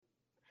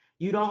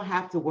You don't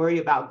have to worry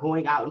about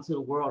going out into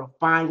the world to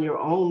find your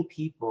own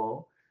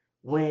people.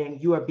 When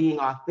you are being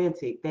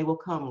authentic, they will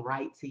come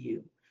right to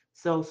you.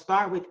 So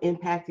start with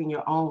impacting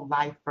your own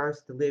life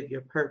first to live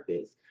your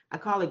purpose. I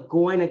call it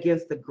going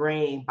against the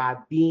grain by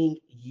being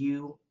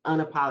you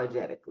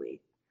unapologetically.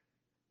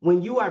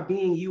 When you are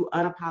being you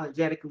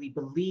unapologetically,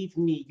 believe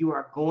me, you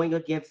are going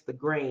against the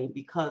grain,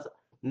 because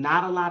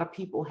not a lot of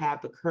people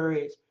have the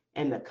courage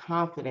and the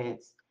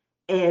confidence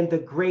and the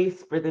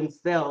grace for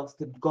themselves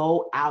to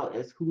go out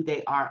as who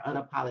they are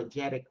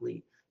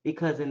unapologetically.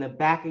 Because in the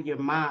back of your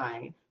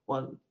mind,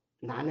 well,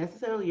 not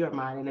necessarily your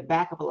mind, in the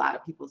back of a lot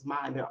of people's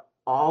mind, they're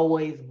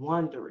always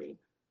wondering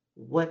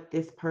what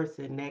this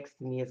person next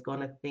to me is going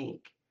to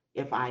think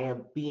if I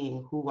am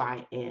being who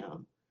I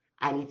am.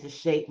 I need to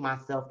shape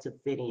myself to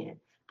fit in.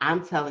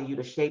 I'm telling you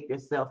to shape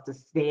yourself to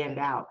stand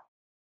out.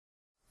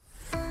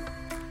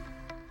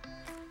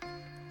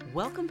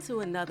 Welcome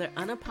to another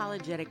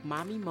unapologetic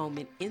mommy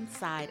moment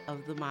inside of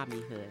the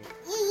mommyhood.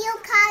 You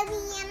caught me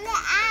in the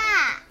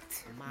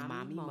act.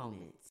 Mommy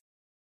Moments.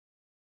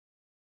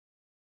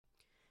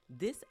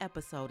 This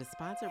episode is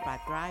sponsored by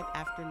Thrive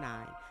After 9,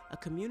 a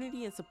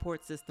community and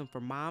support system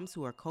for moms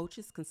who are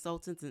coaches,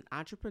 consultants, and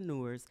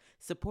entrepreneurs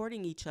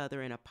supporting each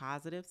other in a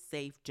positive,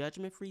 safe,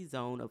 judgment-free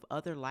zone of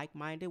other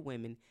like-minded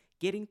women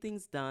getting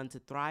things done to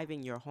thrive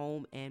in your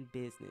home and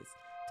business.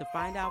 To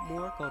find out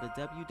more, go to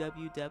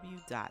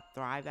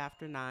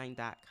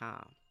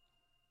www.thriveafter9.com.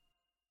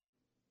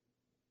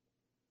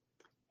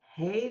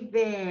 Hey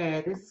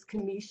there, this is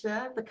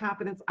Cameasha, the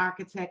confidence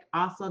architect,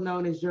 also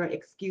known as your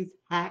excuse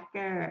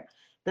hacker.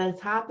 The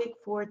topic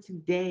for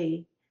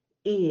today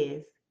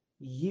is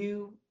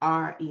you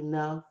are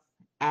enough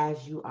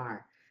as you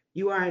are.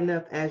 You are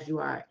enough as you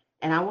are.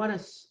 And I want to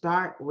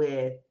start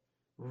with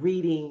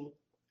reading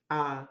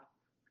uh,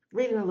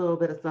 reading a little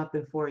bit of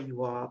something for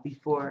you all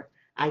before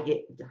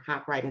I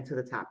hop right into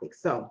the topic.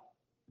 So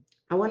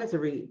I wanted to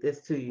read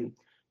this to you.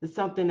 It's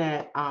something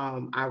that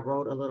I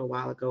wrote a little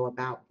while ago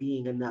about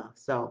being enough.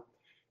 So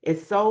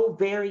it's so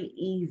very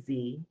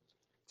easy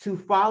to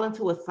fall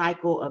into a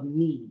cycle of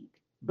need,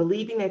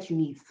 believing that you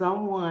need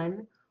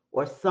someone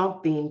or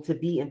something to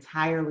be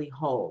entirely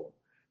whole.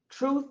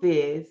 Truth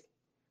is,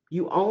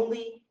 you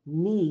only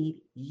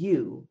need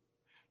you,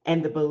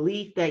 and the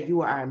belief that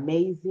you are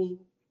amazing,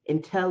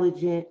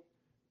 intelligent,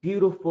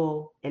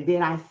 beautiful, and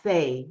did I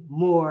say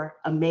more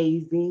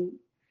amazing?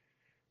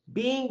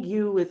 Being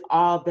you is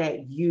all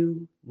that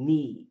you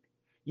need.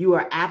 You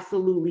are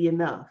absolutely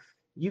enough.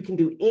 You can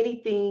do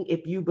anything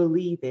if you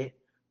believe it.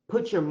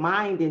 Put your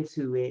mind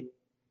into it.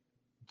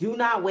 Do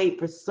not wait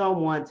for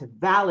someone to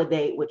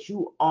validate what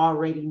you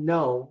already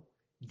know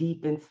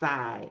deep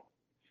inside.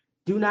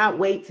 Do not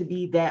wait to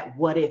be that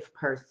what if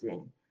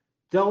person.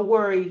 Don't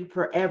worry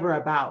forever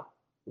about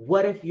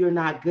what if you're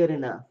not good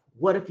enough?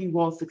 What if you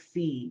won't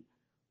succeed?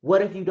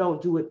 What if you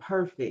don't do it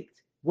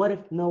perfect? What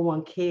if no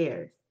one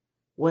cares?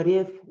 What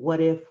if,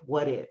 what if,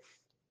 what if?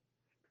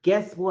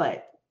 Guess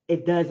what?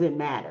 It doesn't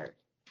matter.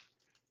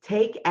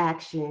 Take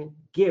action,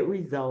 get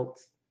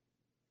results,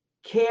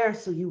 care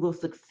so you will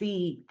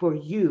succeed for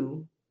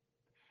you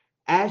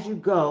as you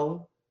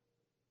go.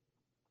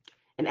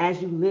 And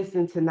as you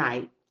listen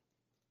tonight,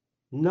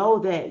 know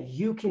that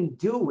you can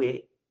do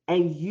it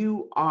and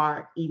you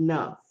are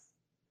enough.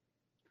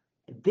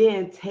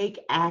 Then take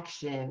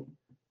action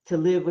to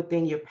live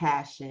within your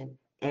passion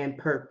and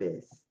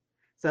purpose.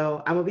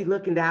 So I'm going to be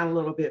looking down a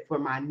little bit for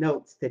my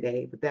notes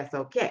today, but that's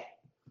okay.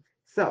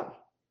 So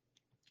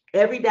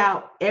every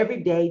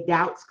day,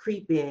 doubts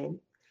creep in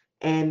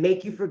and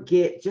make you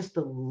forget just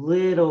a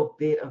little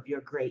bit of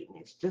your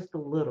greatness, just a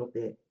little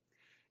bit.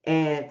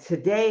 And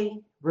today,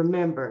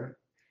 remember,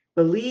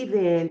 believe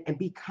in and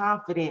be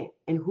confident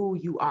in who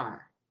you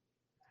are.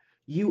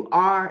 You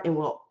are and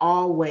will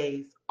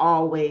always,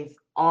 always,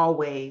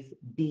 always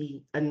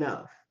be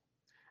enough.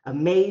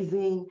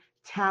 Amazing,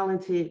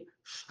 talented,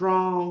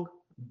 strong,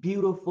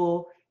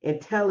 beautiful,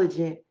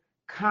 intelligent,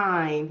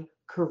 kind,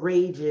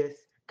 courageous,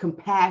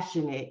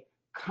 compassionate,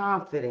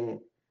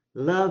 confident,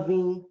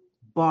 loving,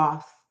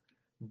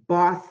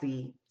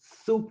 bossy,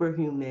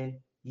 superhuman,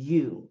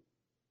 you.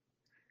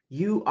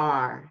 You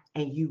are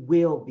and you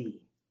will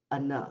be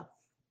enough.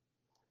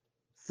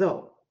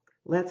 So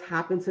let's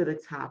hop into the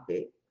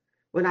topic.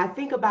 When I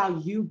think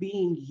about you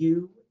being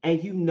you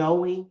and you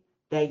knowing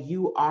that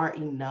you are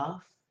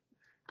enough,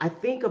 I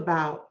think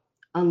about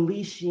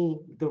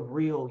unleashing the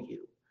real you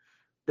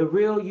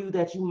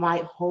that you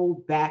might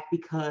hold back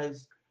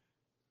because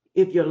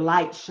if your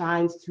light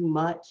shines too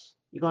much,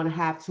 you're going to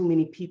have too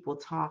many people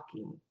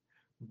talking.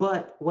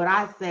 But what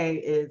I say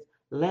is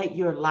let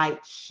your light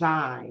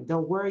shine.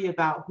 Don't worry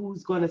about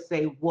who's going to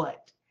say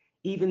what.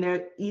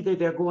 Either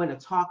they're going to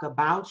talk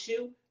about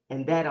you,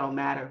 and that don't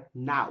matter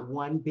not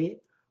one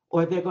bit,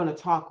 or they're going to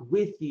talk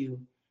with you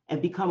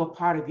and become a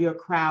part of your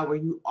crowd where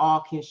you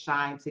all can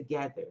shine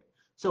together.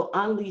 So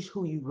unleash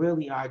who you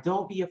really are.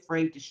 Don't be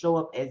afraid to show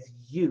up as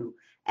you,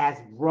 as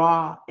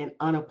raw and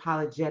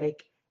unapologetic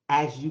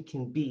as you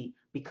can be,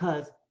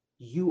 because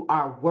you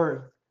are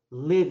worth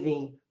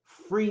living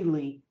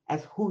freely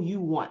as who you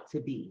want to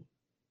be.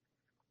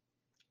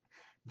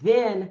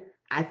 Then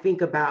I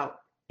think about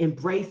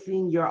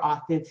embracing your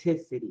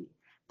authenticity.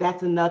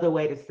 That's another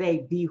way to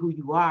say be who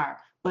you are,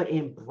 but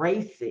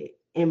embrace it.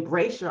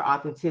 Embrace your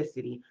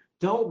authenticity.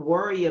 Don't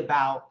worry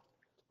about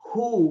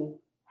who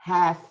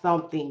has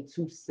something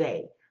to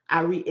say.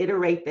 I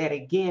reiterate that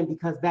again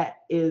because that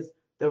is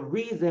the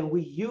reason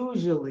we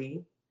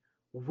usually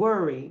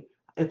worry.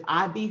 If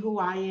I be who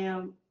I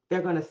am,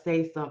 they're going to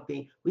say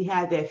something. We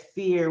have that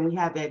fear and we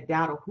have that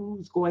doubt of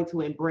who's going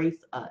to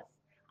embrace us.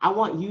 I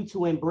want you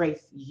to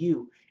embrace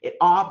you. It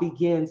all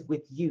begins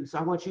with you. So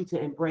I want you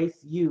to embrace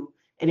you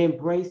and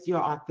embrace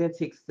your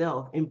authentic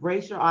self.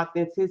 Embrace your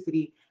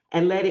authenticity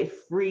and let it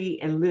free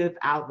and live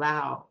out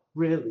loud,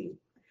 really.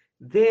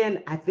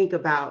 Then I think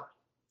about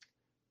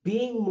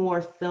being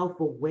more self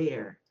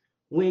aware.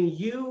 When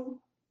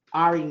you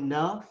are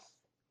enough,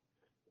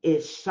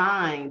 it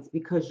shines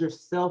because you're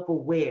self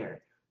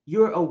aware.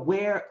 You're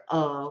aware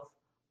of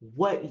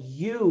what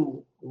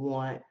you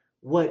want,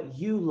 what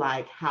you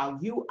like, how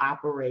you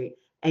operate,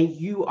 and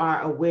you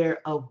are aware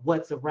of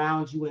what's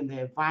around you in the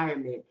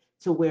environment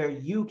to where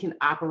you can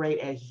operate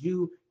as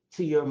you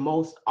to your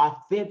most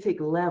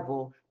authentic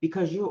level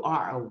because you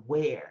are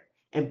aware.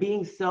 And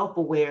being self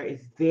aware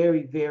is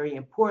very, very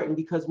important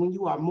because when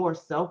you are more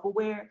self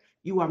aware,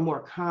 you are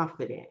more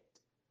confident.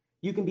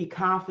 You can be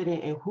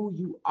confident in who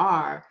you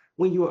are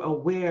when you're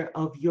aware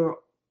of your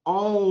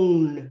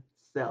own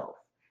self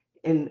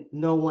and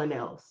no one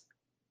else.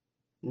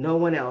 No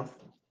one else.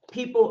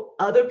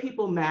 Other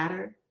people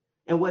matter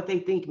and what they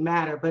think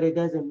matter, but it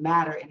doesn't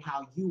matter in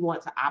how you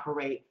want to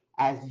operate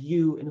as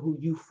you and who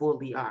you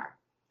fully are.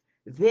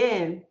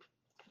 Then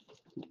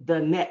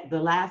the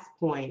last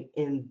point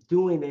in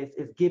doing this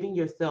is giving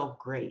yourself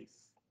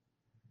grace.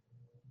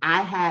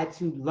 I had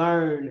to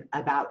learn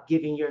about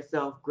giving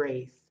yourself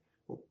grace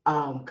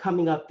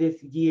coming up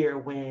this year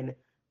when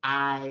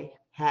I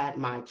had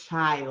my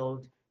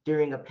child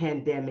during a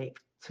pandemic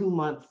 2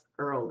 months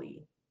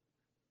early.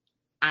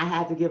 I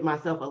had to give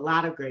myself a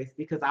lot of grace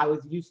because I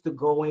was used to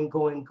going,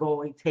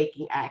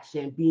 taking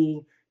action,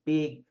 being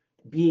big,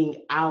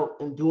 being out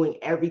and doing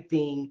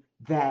everything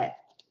that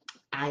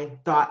I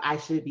thought I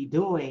should be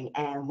doing.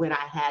 And when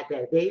I had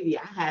that baby,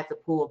 I had to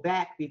pull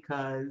back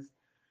because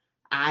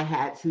I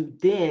had to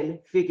then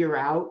figure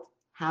out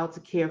how to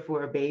care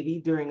for a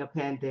baby during a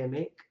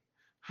pandemic,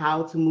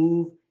 how to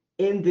move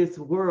in this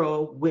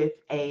world with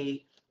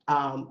a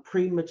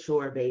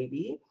premature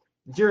baby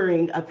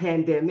during a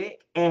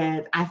pandemic.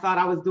 And I thought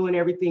I was doing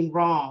everything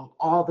wrong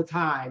all the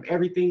time.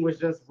 Everything was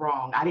just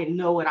wrong. I didn't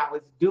know what I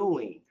was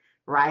doing,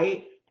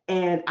 right?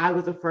 And I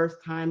was a first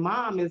time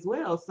mom as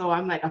well. So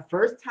I'm like a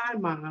first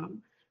time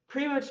mom,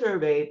 premature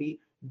baby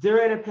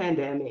during a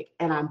pandemic,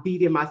 and I'm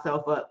beating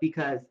myself up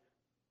because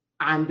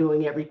I'm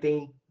doing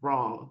everything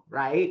wrong,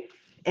 right?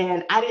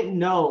 And I didn't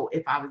know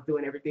if I was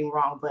doing everything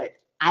wrong, but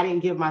I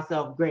didn't give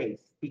myself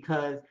grace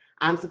because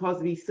I'm supposed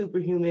to be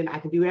superhuman. I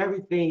can do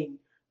everything,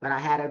 but I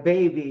had a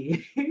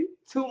baby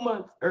 2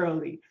 months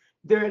early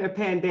during a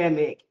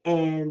pandemic,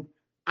 and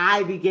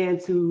I began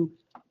to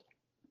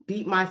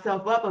beat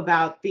myself up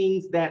about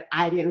things that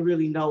I didn't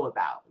really know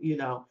about.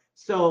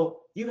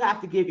 So you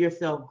have to give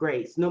yourself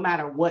grace no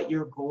matter what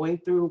you're going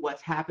through,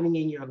 what's happening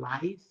in your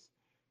life.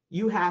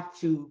 You have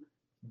to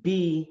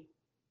be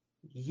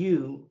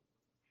you.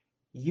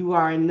 You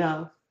are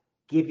enough.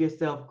 Give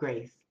yourself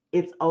grace.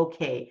 It's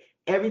okay.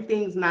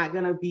 Everything's not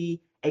going to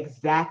be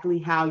exactly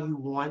how you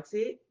want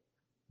it,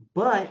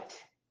 but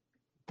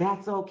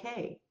that's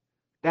okay.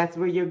 That's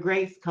where your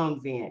grace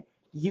comes in.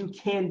 You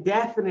can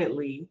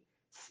definitely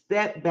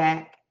step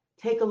back,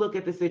 take a look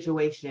at the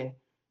situation,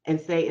 and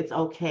say, it's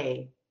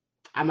okay.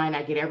 I might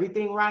not get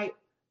everything right,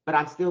 but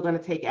I'm still going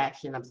to take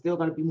action. I'm still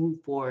going to be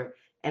moved forward,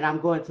 and I'm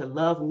going to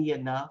love me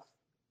enough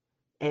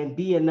and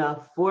be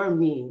enough for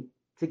me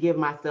to give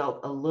myself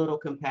a little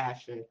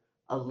compassion,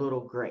 a little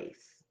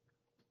grace.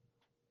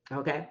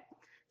 Okay?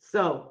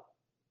 So,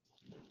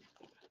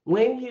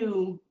 when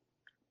you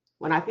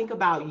when I think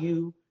about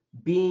you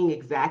being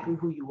exactly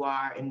who you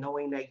are and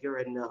knowing that you're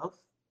enough,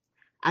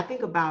 I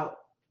think about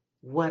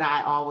what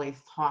I always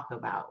talk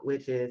about,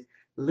 which is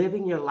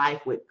living your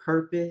life with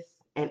purpose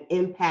and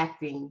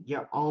impacting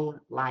your own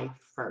life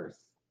first.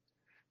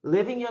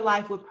 Living your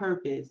life with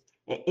purpose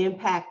and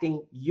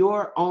impacting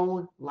your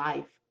own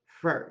life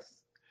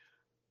first.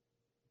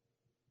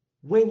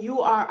 When you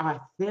are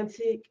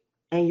authentic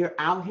and you're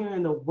out here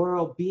in the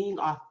world being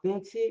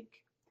authentic,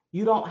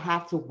 you don't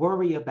have to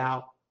worry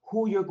about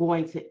who you're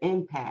going to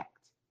impact.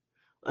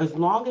 As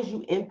long as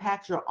you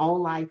impact your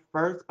own life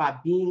first by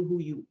being who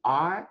you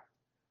are,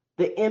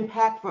 the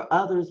impact for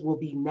others will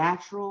be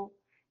natural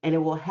and it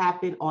will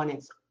happen on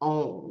its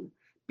own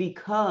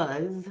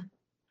because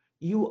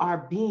you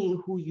are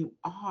being who you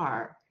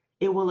are.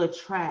 It will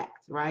attract,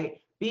 right?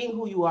 Being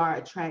who you are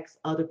attracts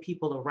other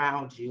people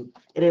around you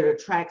and it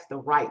attracts the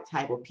right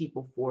type of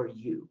people for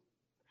you.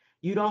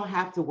 You don't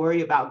have to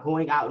worry about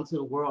going out into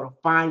the world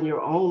to find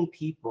your own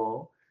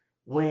people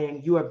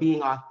when you are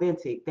being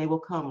authentic. They will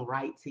come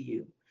right to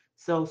you.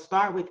 So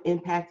start with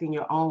impacting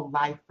your own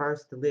life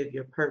first to live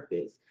your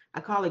purpose. I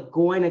call it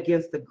going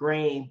against the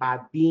grain by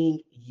being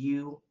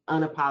you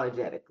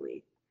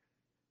unapologetically.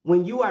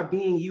 When you are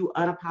being you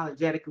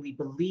unapologetically,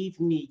 believe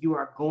me, you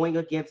are going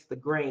against the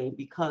grain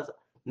because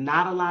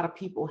not a lot of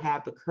people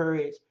have the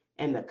courage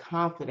and the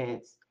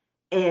confidence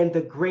and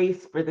the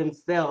grace for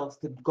themselves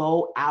to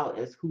go out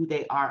as who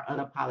they are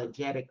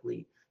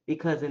unapologetically.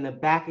 Because in the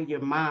back of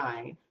your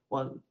mind,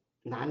 well,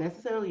 not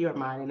necessarily your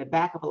mind, in the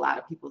back of a lot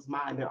of people's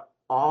mind, they're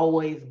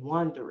always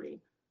wondering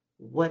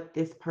what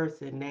this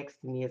person next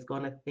to me is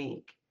going to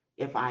think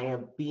if I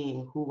am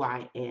being who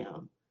I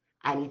am.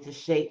 I need to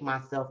shape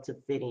myself to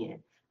fit in.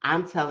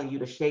 I'm telling you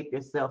to shape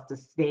yourself to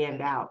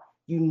stand out.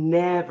 You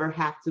never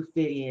have to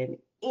fit in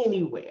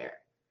anywhere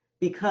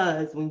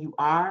because when you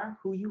are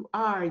who you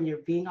are and you're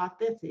being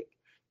authentic,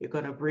 you're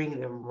going to bring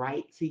them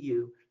right to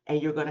you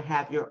and you're going to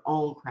have your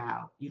own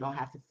crowd. You don't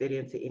have to fit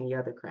into any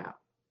other crowd.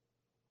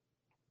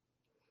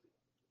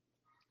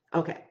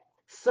 Okay,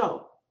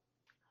 so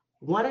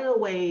one of the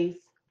ways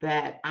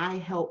that I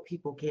help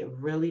people get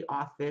really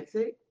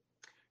authentic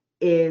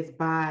is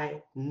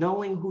by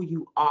knowing who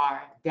you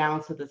are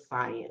down to the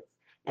science.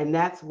 And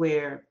that's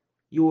where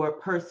your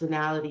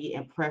personality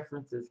and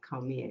preferences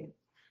come in.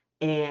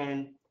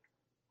 And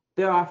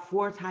there are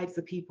four types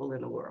of people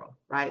in the world,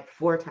 right?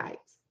 Four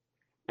types.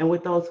 And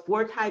with those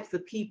four types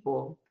of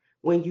people,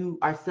 when you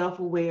are self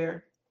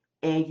aware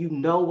and you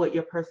know what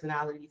your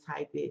personality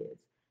type is,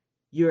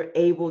 you're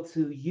able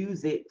to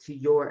use it to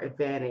your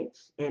advantage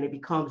and it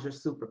becomes your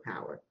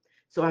superpower.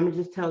 So I'm going to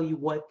just tell you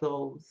what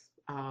those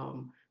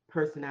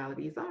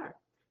personalities are.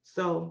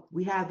 So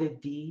we have the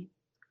D,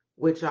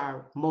 which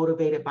are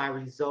motivated by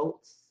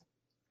results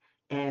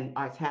and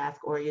are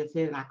task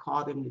oriented, and I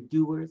call them the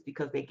doers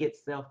because they get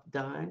stuff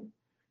done,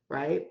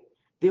 right?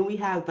 Then we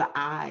have the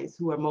I's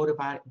who are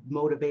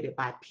motivated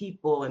by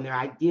people and they're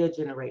idea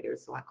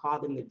generators. So I call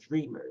them the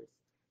dreamers,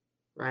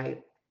 right?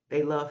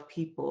 They love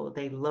people,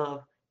 they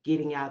love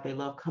getting out, they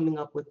love coming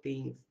up with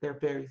things, they're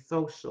very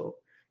social.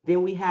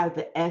 Then we have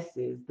the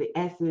S's. The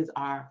S's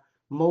are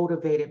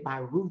motivated by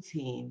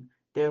routine,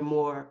 they're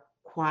more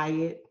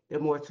quiet, they're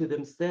more to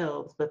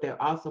themselves, but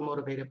they're also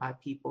motivated by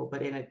people,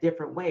 but in a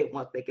different way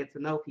once they get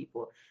to know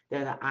people.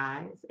 They're the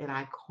I's, and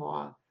I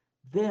call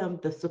them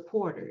the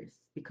supporters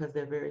because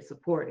they're very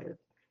supportive.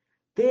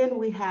 Then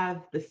we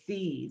have the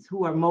C's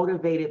who are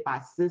motivated by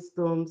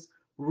systems,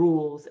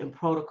 rules, and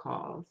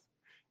protocols.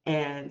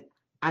 And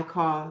I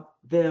call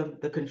them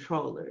the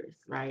controllers,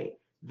 right?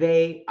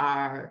 They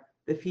are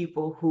the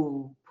people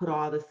who put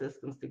all the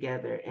systems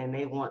together and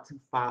they want to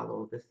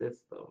follow the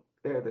system.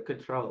 They're the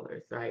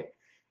controllers, right?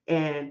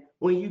 And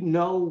when you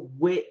know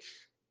which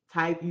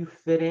type you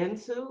fit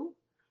into,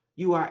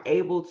 you are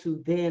able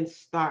to then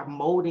start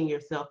molding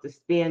yourself to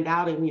stand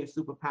out in your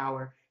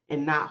superpower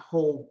and not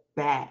hold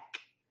back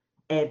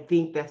and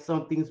think that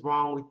something's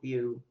wrong with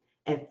you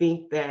and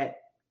think that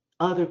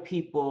other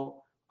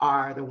people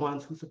are the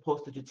ones who's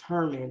supposed to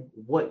determine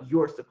what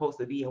you're supposed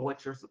to be and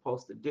what you're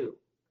supposed to do.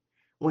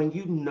 When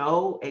you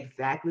know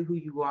exactly who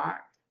you are,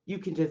 you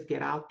can just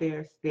get out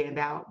there, stand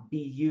out, be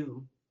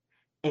you,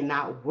 and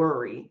not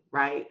worry,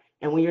 right?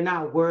 And when you're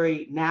not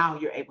worried, now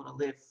you're able to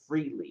live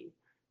freely.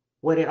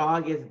 What it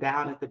all gets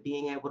down is to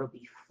being able to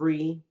be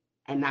free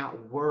and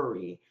not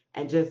worry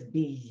and just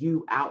be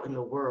you out in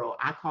the world.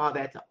 I call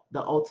that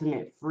the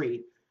ultimate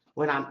free.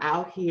 When I'm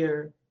out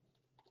here,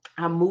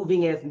 I'm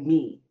moving as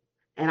me.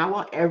 And I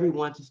want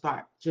everyone to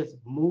start just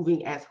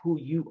moving as who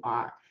you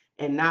are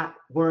and not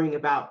worrying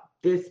about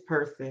this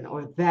person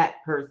or that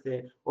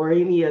person or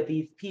any of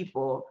these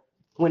people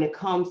when it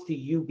comes to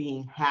you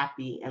being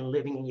happy and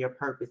living in your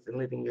purpose and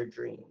living your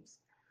dreams.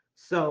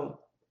 So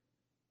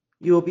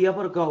you'll be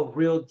able to go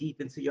real deep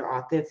into your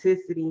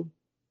authenticity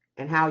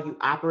and how you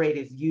operate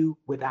as you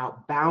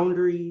without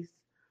boundaries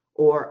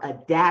or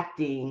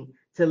adapting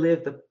to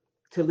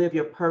live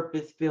your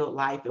purpose filled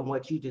life and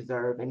what you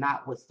deserve and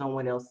not what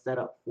someone else set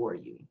up for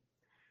you.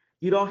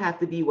 You don't have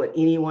to be what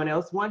anyone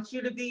else wants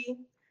you to be,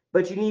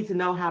 but you need to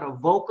know how to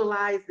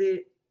vocalize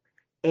it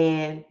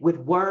and with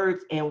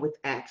words and with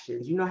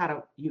actions. You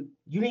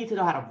need to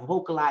know how to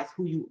vocalize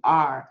who you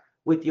are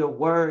with your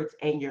words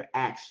and your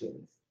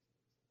actions.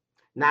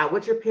 Not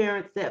what your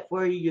parents set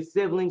for you, your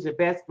siblings, your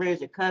best friends,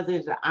 your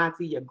cousins, your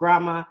auntie, your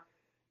grandma.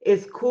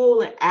 It's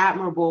cool and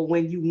admirable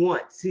when you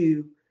want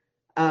to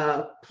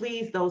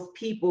please those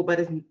people, but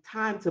it's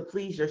time to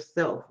please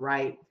yourself,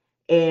 right?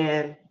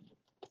 And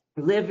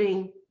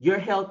living your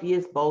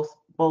healthiest both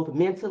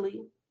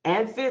mentally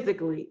and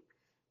physically,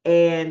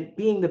 and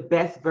being the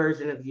best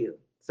version of you.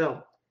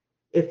 So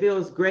it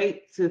feels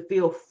great to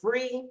feel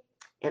free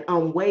and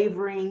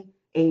unwavering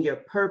in your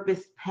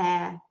purpose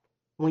path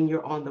when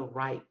you're on the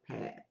right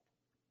path.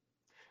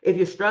 If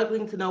you're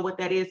struggling to know what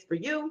that is for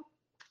you,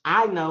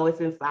 I know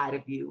it's inside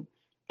of you.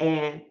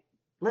 And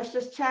let's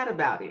just chat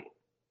about it.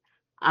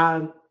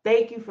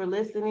 Thank you for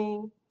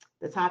listening.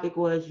 The topic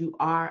was you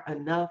are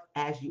enough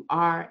as you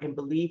are. And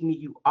believe me,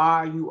 you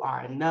are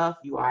enough,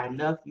 you are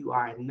enough, you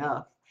are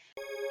enough.